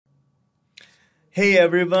Hey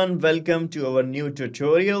everyone, welcome to our new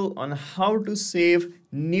tutorial on how to save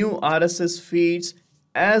new RSS feeds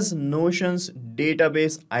as Notion's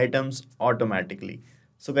database items automatically.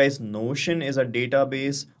 So guys, Notion is a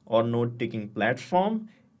database or note-taking platform,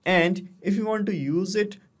 and if you want to use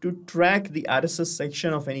it to track the RSS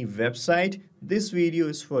section of any website, this video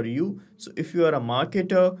is for you. So if you are a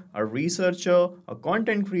marketer, a researcher, a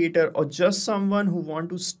content creator, or just someone who want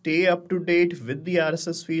to stay up to date with the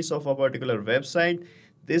RSS feeds of a particular website,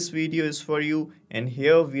 this video is for you. And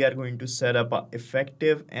here we are going to set up an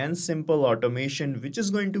effective and simple automation which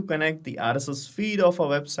is going to connect the RSS feed of a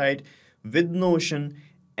website with Notion,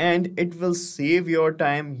 and it will save your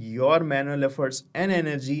time, your manual efforts and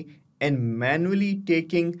energy in manually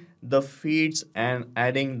taking the feeds and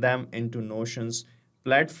adding them into Notion's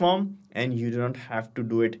platform, and you don't have to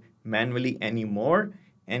do it manually anymore.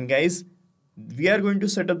 And guys, we are going to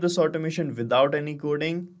set up this automation without any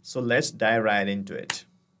coding, so let's dive right into it.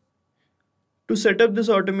 To set up this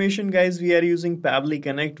automation, guys, we are using Pabbly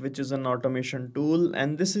Connect, which is an automation tool,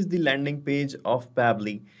 and this is the landing page of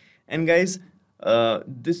Pabbly. And guys,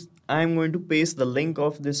 this I'm going to paste the link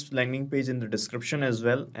of this landing page in the description as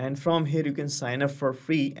well. And from here, you can sign up for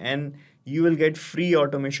free, and you will get free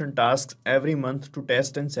automation tasks every month to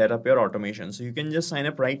test and set up your automation. So you can just sign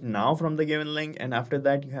up right now from the given link, and after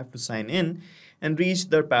that, you have to sign in and reach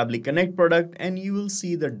the Pabbly Connect product, and you will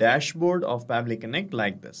see the dashboard of Pabbly Connect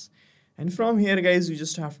like this. And from here, guys, you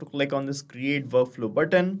just have to click on this create workflow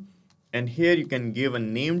button, and here you can give a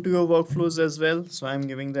name to your workflows as well. So I'm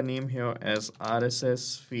giving the name here as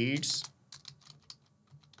RSS feeds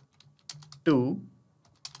to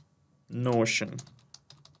Notion.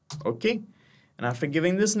 Okay, and after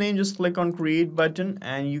giving this name, just click on create button,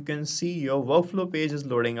 and you can see your workflow page is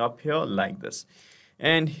loading up here like this.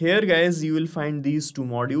 And here, guys, you will find these two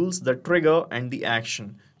modules, the trigger and the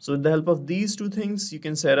action. So with the help of these two things, you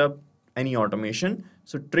can set up any automation.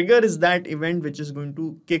 So trigger is that event which is going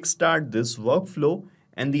to kickstart this workflow,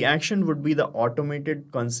 and the action would be the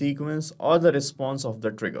automated consequence or the response of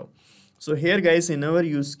the trigger. So here, guys, in our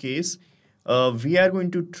use case, we are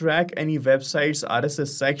going to track any website's RSS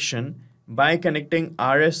section by connecting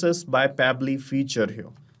RSS by Pabbly feature here.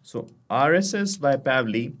 So RSS by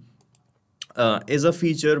Pabbly is a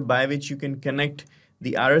feature by which you can connect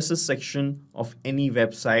the RSS section of any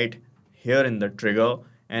website here in the trigger,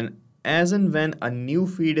 and as and when a new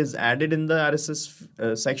feed is added in the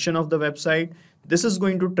RSS section of the website, this is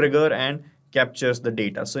going to trigger and captures the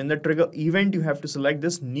data. So in the trigger event, you have to select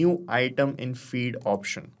this new item in feed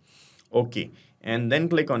option. Okay, and then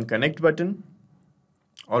click on connect button.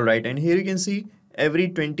 All right, and here you can see every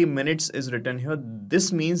 20 minutes is written here.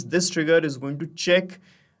 This means this trigger is going to check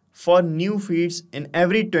for new feeds in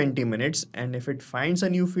every 20 minutes, and if it finds a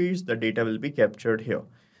new feeds, the data will be captured here.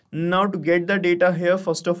 Now to get the data here,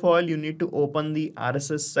 first of all, you need to open the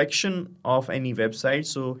RSS section of any website.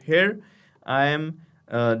 So here I am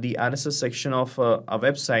the RSS section of a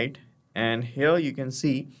website, and here you can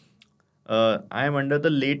see I am under the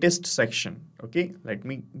latest section. Okay, let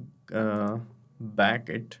me back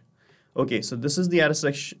it. Okay, so this is the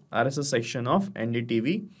RSS section of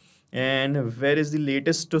NDTV, and where is the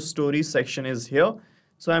latest story section is here.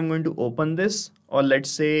 So I'm going to open this, or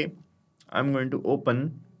let's say I'm going to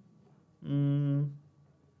open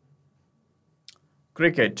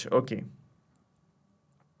cricket. Okay,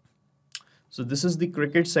 so this is the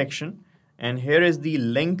cricket section, and here is the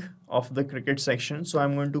link of the cricket section. So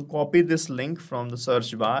I'm going to copy this link from the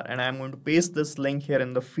search bar, and I'm going to paste this link here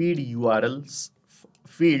in the feed URLs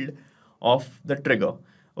field of the trigger.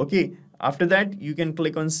 Okay, after that you can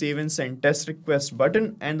click on save and send test request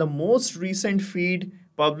button, and the most recent feed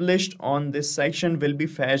published on this section will be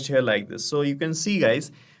fetched here like this. So you can see,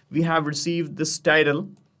 guys, we have received this title,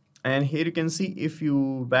 and here you can see if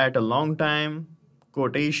you bat a long time,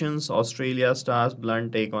 quotations, Australia stars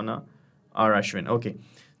blunt take on a R Ashwin. Okay,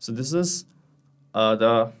 so this is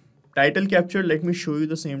the title captured. Let me show you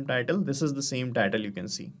the same title. This is the same title you can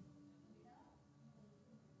see.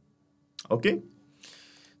 Okay,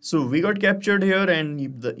 so we got captured here, and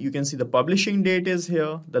you can see the publishing date is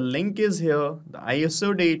here, the link is here, the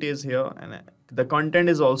ISO date is here, and the content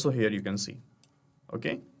is also here, you can see.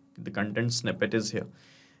 Okay, the content snippet is here.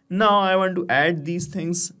 Now I want to add these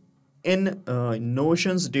things in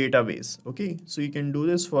Notion's database. Okay, so you can do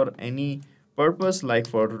this for any purpose, like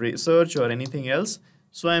for research or anything else.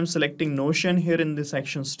 So I'm selecting Notion here in this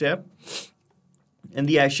action step, and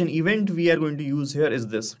the action event we are going to use here is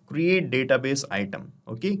this create database item.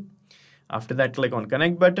 Okay, after that, click on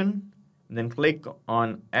connect button, then click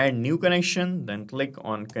on add new connection, then click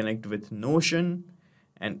on connect with Notion,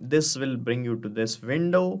 and this will bring you to this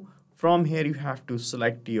window. From here you have to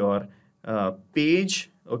select your page,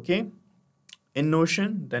 okay, in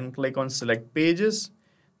Notion, then click on select pages.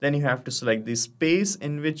 Then you have to select the space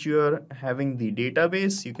in which you are having the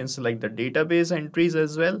database. You can select the database entries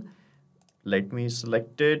as well. Let me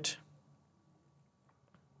select it.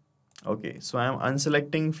 Okay, so I'm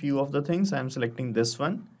unselecting few of the things. I'm selecting this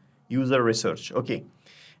one, user research. Okay,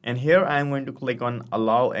 and here I'm going to click on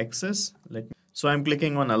allow access. So I'm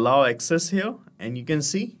clicking on allow access here, and you can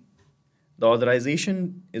see the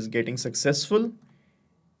authorization is getting successful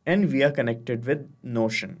and we are connected with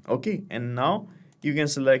Notion. Okay, and now you can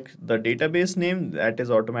select the database name. That is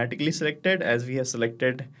automatically selected as we have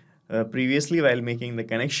selected previously while making the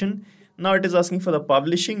connection. Now it is asking for the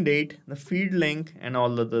publishing date, the feed link, and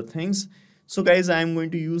all other things. So guys, I'm going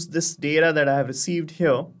to use this data that I have received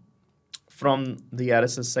here from the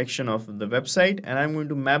RSS section of the website, and I'm going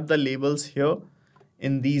to map the labels here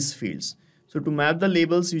in these fields. So to map the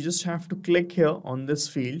labels, you just have to click here on this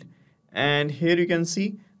field, and here you can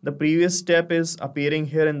see the previous step is appearing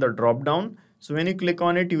here in the drop down. So when you click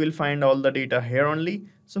on it, you will find all the data here only.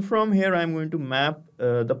 So from here, I'm going to map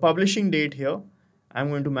the publishing date here. I'm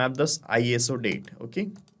going to map this ISO date.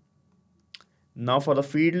 Okay. Now for the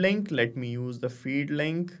feed link, let me use the feed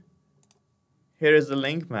link. Here is the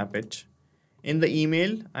link, map it. In the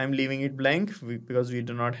email, I'm leaving it blank because we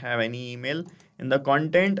do not have any email. In the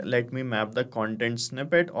content, let me map the content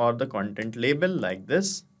snippet or the content label like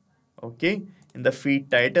this. Okay. In the feed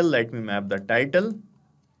title, let me map the title.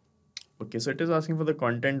 Okay, so it is asking for the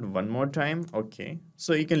content one more time. Okay,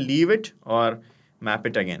 so you can leave it or map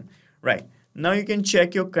it again. Right, now you can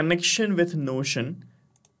check your connection with Notion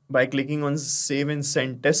by clicking on save and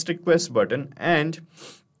send test request button, and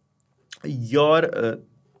your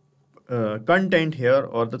content here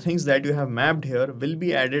or the things that you have mapped here will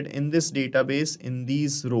be added in this database in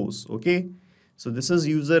these rows. Okay, so this is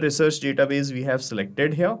user research database we have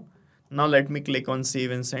selected here. Now let me click on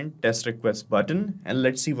save and send test request button and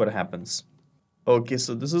let's see what happens. Okay,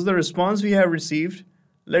 so this is the response we have received.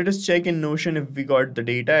 Let us check in Notion if we got the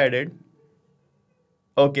data added.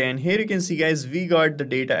 Okay, and here you can see guys, we got the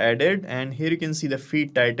data added, and here you can see the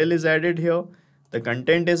feed title is added here. The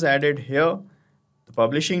content is added here. The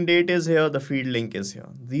publishing date is here. The feed link is here.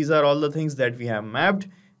 These are all the things that we have mapped,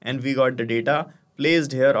 and we got the data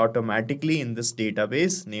placed here automatically in this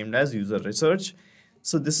database named as user research.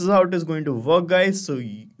 So this is how it is going to work, guys. So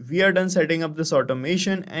we are done setting up this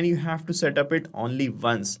automation, and you have to set up it only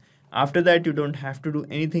once. After that, you don't have to do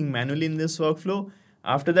anything manually in this workflow.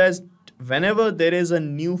 After that, whenever there is a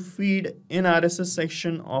new feed in RSS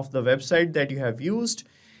section of the website that you have used,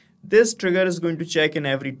 this trigger is going to check in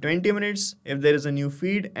every 20 minutes if there is a new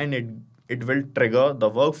feed, and it will trigger the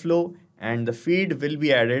workflow, and the feed will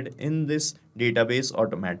be added in this database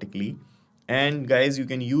automatically. And guys, you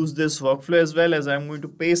can use this workflow as well, as I'm going to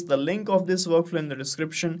paste the link of this workflow in the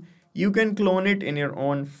description. You can clone it in your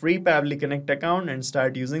own free Pabbly Connect account and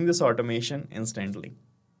start using this automation instantly.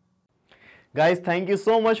 Guys, thank you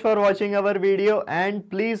so much for watching our video, and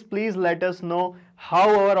please let us know how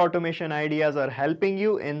our automation ideas are helping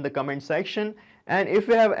you in the comment section. And if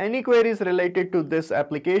you have any queries related to this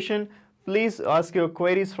application, please ask your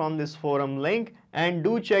queries from this forum link, and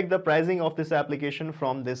do check the pricing of this application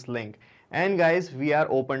from this link. And guys, we are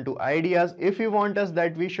open to ideas. If you want us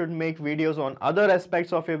that we should make videos on other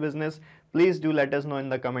aspects of your business, please do let us know in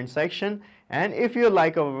the comment section. And if you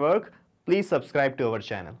like our work, please subscribe to our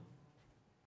channel.